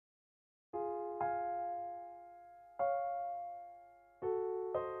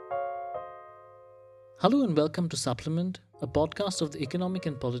Hello and welcome to Supplement, a podcast of the Economic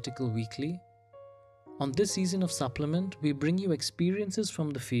and Political Weekly. On this season of Supplement, we bring you experiences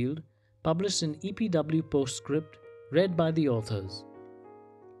from the field published in EPW Postscript, read by the authors.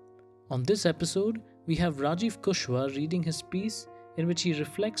 On this episode, we have Rajeev Kushwah reading his piece in which he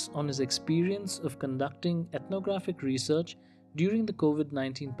reflects on his experience of conducting ethnographic research during the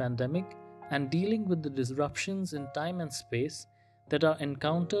COVID-19 pandemic and dealing with the disruptions in time and space that are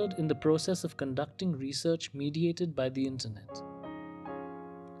encountered in the process of conducting research mediated by the internet.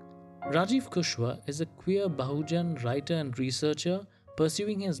 Rajeev Kushwah is a queer Bahujan writer and researcher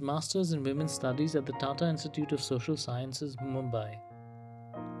pursuing his master's in women's studies at the Tata Institute of Social Sciences, Mumbai.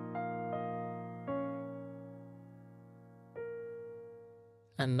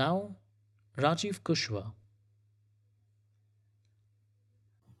 And now, Rajeev Kushwah.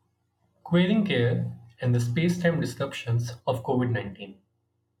 Querying care and the space-time disruptions of COVID-19.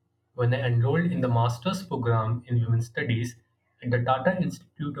 When I enrolled in the master's program in women's studies at the Tata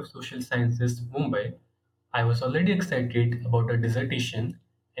Institute of Social Sciences, Mumbai, I was already excited about a dissertation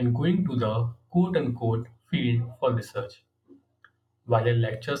and going to the quote-unquote field for research. While our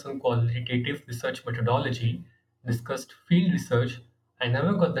lectures on qualitative research methodology discussed field research, I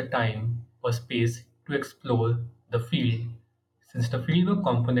never got the time or space to explore the field since the fieldwork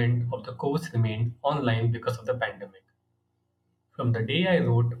component of the course remained online because of the pandemic. From the day I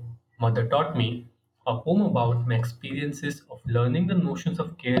wrote Mother Taught Me, a poem about my experiences of learning the notions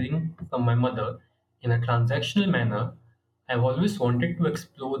of caring from my mother in a transactional manner, I've always wanted to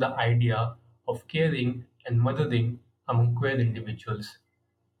explore the idea of caring and mothering among queer individuals.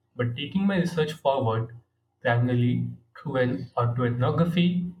 But taking my research forward, primarily through an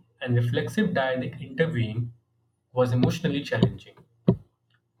autoethnography and reflexive diadic interviewing, was emotionally challenging.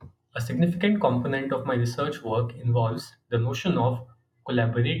 A significant component of my research work involves the notion of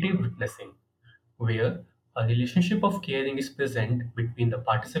collaborative witnessing, where a relationship of caring is present between the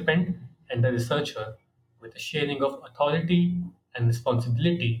participant and the researcher, with a sharing of authority and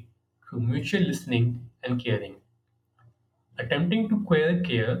responsibility through mutual listening and caring. Attempting to queer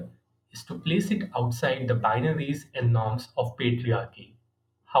care is to place it outside the binaries and norms of patriarchy.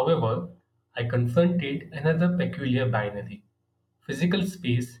 However, I confronted another peculiar binary: physical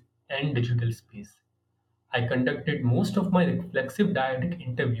space and digital space. I conducted most of my reflexive dyadic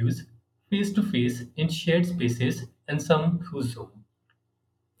interviews face to face in shared spaces and some through Zoom.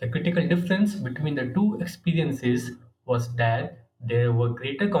 The critical difference between the two experiences was that there were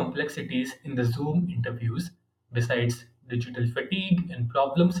greater complexities in the Zoom interviews besides digital fatigue and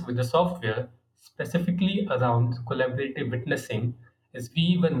problems with the software, specifically around collaborative witnessing, as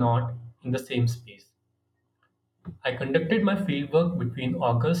we were not in the same space. I conducted my fieldwork between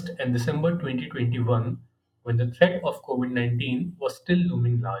August and December 2021 when the threat of COVID-19 was still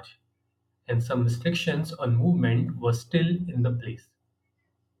looming large and some restrictions on movement were still in the place.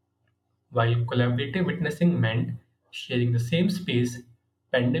 While collaborative witnessing meant sharing the same space,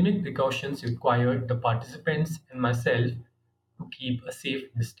 pandemic precautions required the participants and myself to keep a safe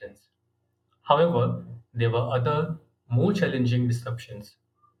distance. However, there were other, more challenging disruptions.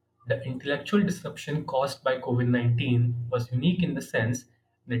 The intellectual disruption caused by COVID 19 was unique in the sense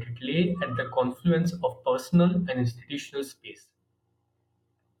that it lay at the confluence of personal and institutional space.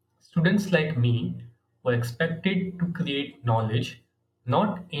 Students like me were expected to create knowledge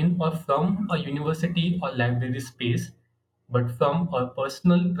not in or from a university or library space, but from our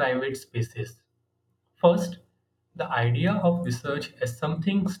personal private spaces. First, the idea of research as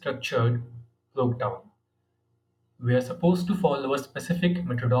something structured broke down. We are supposed to follow a specific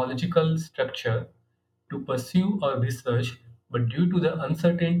methodological structure to pursue our research, but due to the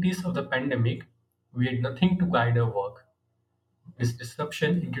uncertainties of the pandemic, we had nothing to guide our work. This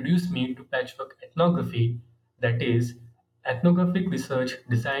disruption introduced me to patchwork ethnography, that is, ethnographic research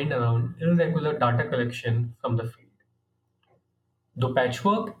designed around irregular data collection from the field. Though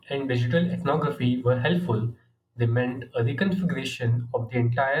patchwork and digital ethnography were helpful, they meant a reconfiguration of the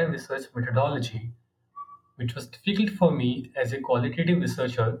entire research methodology, which was difficult for me as a qualitative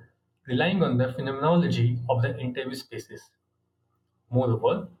researcher relying on the phenomenology of the interview spaces.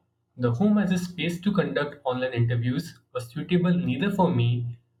 Moreover, the home as a space to conduct online interviews was suitable neither for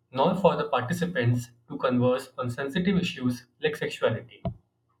me nor for the participants to converse on sensitive issues like sexuality.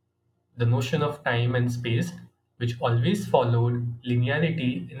 The notion of time and space, which always followed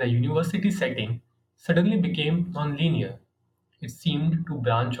linearity in a university setting, suddenly became nonlinear. It seemed to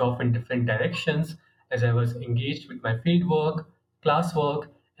branch off in different directions as I was engaged with my fieldwork, classwork,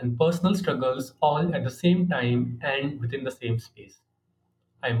 and personal struggles all at the same time and within the same space.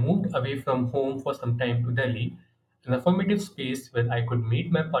 I moved away from home for some time to Delhi, an affirmative space where I could meet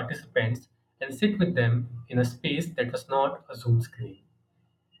my participants and sit with them in a space that was not a Zoom screen.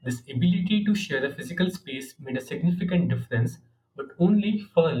 This ability to share a physical space made a significant difference, but only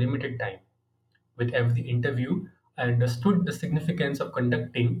for a limited time. With every interview, I understood the significance of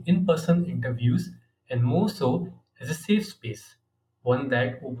conducting in person interviews and more so as a safe space, one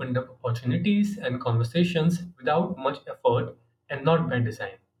that opened up opportunities and conversations without much effort and not by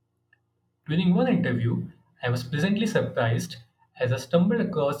design. During one interview, I was pleasantly surprised as I stumbled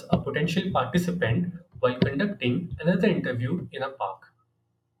across a potential participant while conducting another interview in a park.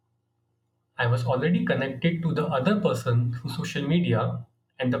 I was already connected to the other person through social media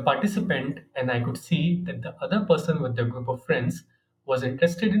and the participant, and I could see that the other person with the group of friends was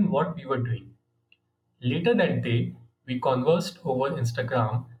interested in what we were doing. Later that day, we conversed over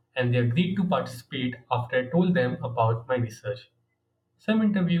Instagram and they agreed to participate after I told them about my research. Some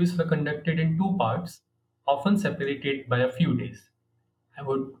interviews were conducted in two parts, often separated by a few days. I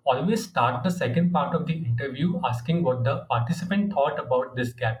would always start the second part of the interview asking what the participant thought about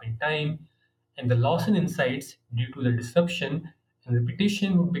this gap in time, and the loss in insights due to the disruption and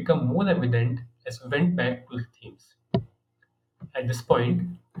repetition would become more evident as we went back to the themes. At this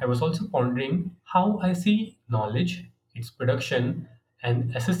point, I was also pondering how I see knowledge, its production,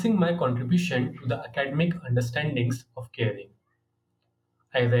 and assessing my contribution to the academic understandings of caring.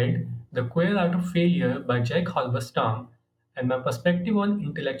 I read The Queer Art of Failure by Jack Halberstam, and my perspective on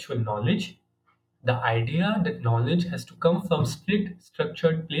intellectual knowledge, the idea that knowledge has to come from strict,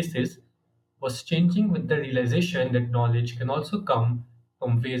 structured places, was changing with the realization that knowledge can also come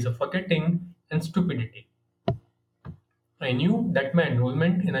from ways of forgetting and stupidity. I knew that my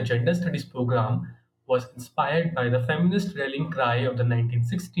enrollment in a gender studies program was inspired by the feminist rallying cry of the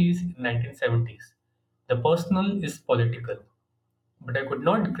 1960s and 1970s. The personal is political, but I could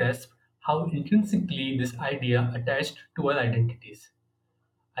not grasp how intrinsically this idea attached to our identities.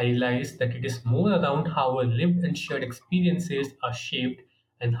 I realized that it is more around how our lived and shared experiences are shaped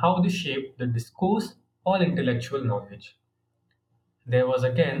and how they shape the discourse or intellectual knowledge. There was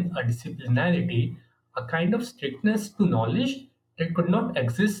again a disciplinarity, a kind of strictness to knowledge that could not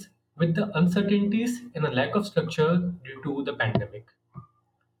exist with the uncertainties and a lack of structure due to the pandemic.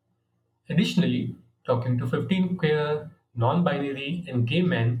 Additionally, talking to 15 queer, non binary, and gay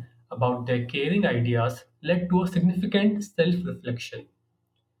men about their caring ideas led to a significant self reflection.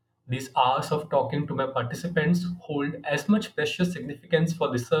 These hours of talking to my participants hold as much precious significance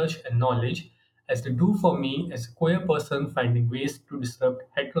for research and knowledge as they do for me as a queer person finding ways to disrupt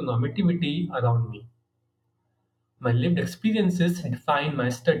heteronormativity around me. My lived experiences define my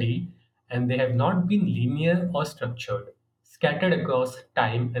study, and they have not been linear or structured, scattered across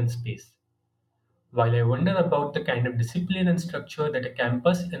time and space. While I wonder about the kind of discipline and structure that a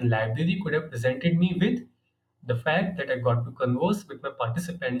campus and library could have presented me with, the fact that I got to converse with my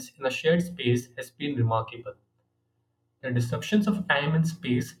participants in a shared space has been remarkable. The disruptions of time and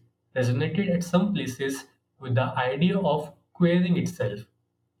space resonated at some places with the idea of queering itself,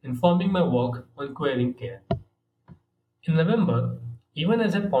 informing my work on queering care. In November, even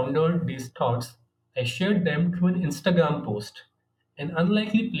as I pondered these thoughts, I shared them through an Instagram post, an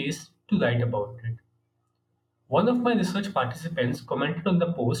unlikely place to write about it. One of my research participants commented on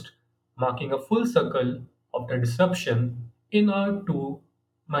the post, marking a full circle of the disruption in or to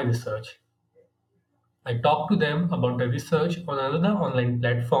my research. I talked to them about the research on another online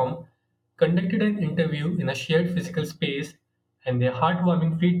platform, conducted an interview in a shared physical space, and their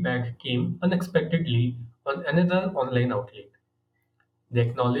heartwarming feedback came unexpectedly on another online outlet. They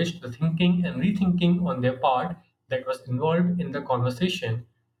acknowledged the thinking and rethinking on their part that was involved in the conversation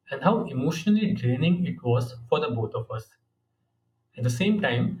and how emotionally draining it was for the both of us. At the same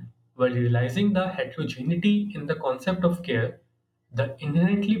time, while realizing the heterogeneity in the concept of care, the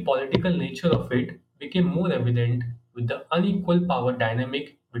inherently political nature of it became more evident with the unequal power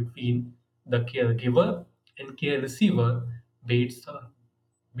dynamic between the caregiver and care receiver based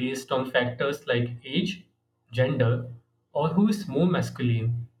on factors like age, gender, or who is more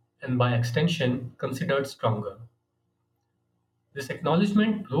masculine and by extension considered stronger. This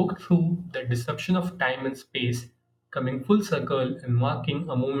acknowledgement broke through the disruption of time and space, coming full circle and marking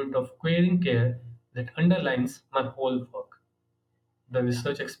a moment of queering care that underlines my whole work. The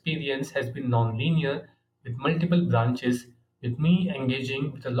research experience has been non-linear with multiple branches, with me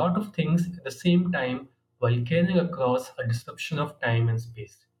engaging with a lot of things at the same time while caring across a disruption of time and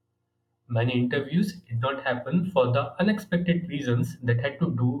space. Many interviews did not happen for the unexpected reasons that had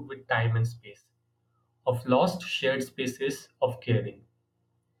to do with time and space, of lost shared spaces of caring.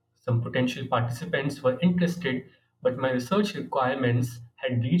 Some potential participants were interested, but my research requirements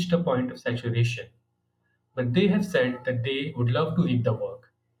had reached a point of saturation. But they have said that they would love to read the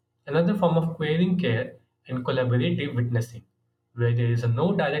work. Another form of querying care and collaborative witnessing, where there is a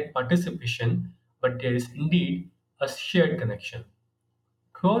no direct participation, but there is indeed a shared connection.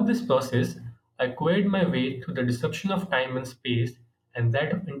 Throughout this process, I queried my way through the disruption of time and space and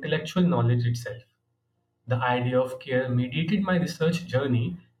that of intellectual knowledge itself. The idea of care mediated my research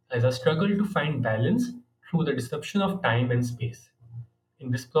journey as I struggled to find balance through the disruption of time and space.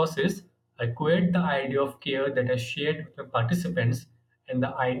 In this process, I queried the idea of care that I shared with the participants and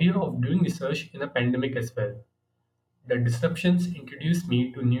the idea of doing research in a pandemic as well. The disruptions introduced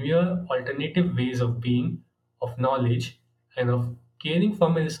me to newer alternative ways of being, of knowledge, and of caring for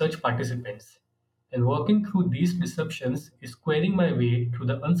my research participants. And working through these disruptions is squaring my way through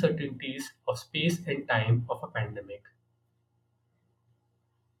the uncertainties of space and time of a pandemic.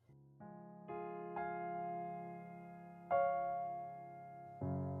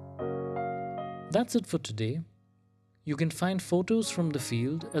 That's it for today. You can find photos from the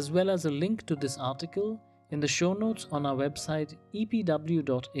field as well as a link to this article in the show notes on our website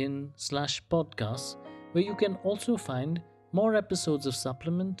epw.in/podcasts, where you can also find more episodes of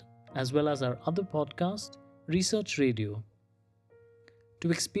Supplement as well as our other podcast, Research Radio.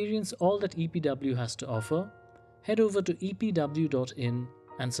 To experience all that EPW has to offer, head over to epw.in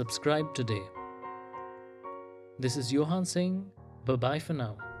and subscribe today. This is Johan saying bye bye for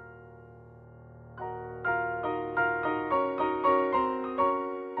now.